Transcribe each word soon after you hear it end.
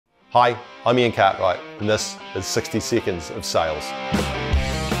Hi, I'm Ian Cartwright, and this is 60 Seconds of Sales.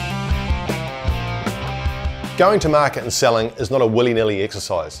 Going to market and selling is not a willy-nilly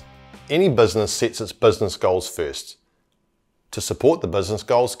exercise. Any business sets its business goals first. To support the business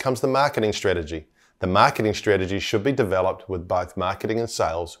goals comes the marketing strategy. The marketing strategy should be developed with both marketing and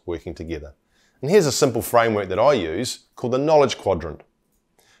sales working together. And here's a simple framework that I use called the Knowledge Quadrant.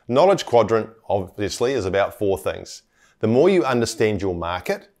 Knowledge Quadrant obviously is about 4 things. The more you understand your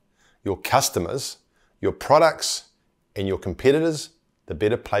market, your customers, your products, and your competitors, the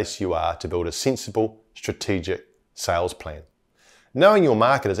better place you are to build a sensible, strategic sales plan. Knowing your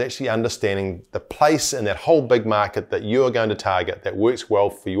market is actually understanding the place in that whole big market that you are going to target that works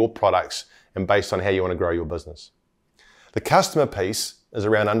well for your products and based on how you want to grow your business. The customer piece is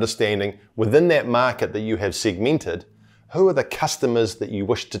around understanding within that market that you have segmented, who are the customers that you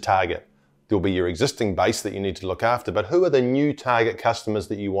wish to target. There'll be your existing base that you need to look after, but who are the new target customers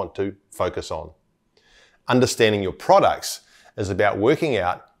that you want to focus on? Understanding your products is about working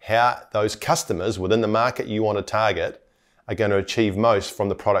out how those customers within the market you want to target are going to achieve most from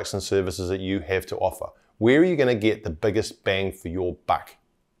the products and services that you have to offer. Where are you going to get the biggest bang for your buck?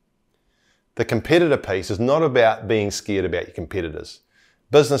 The competitor piece is not about being scared about your competitors.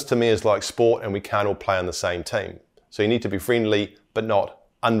 Business to me is like sport, and we can't all play on the same team. So you need to be friendly, but not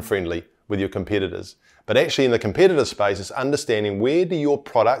unfriendly with your competitors. But actually in the competitor space, it's understanding where do your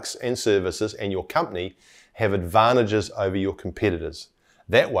products and services and your company have advantages over your competitors.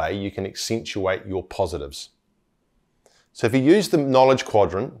 That way you can accentuate your positives. So if you use the Knowledge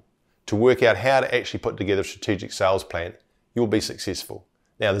Quadrant to work out how to actually put together a strategic sales plan, you'll be successful.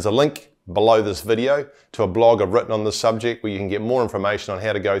 Now there's a link below this video to a blog I've written on this subject where you can get more information on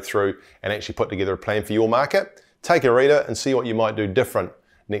how to go through and actually put together a plan for your market. Take a reader and see what you might do different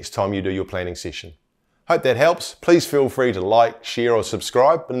next time you do your planning session. Hope that helps. Please feel free to like, share or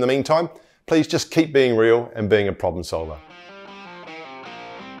subscribe. But in the meantime, please just keep being real and being a problem solver.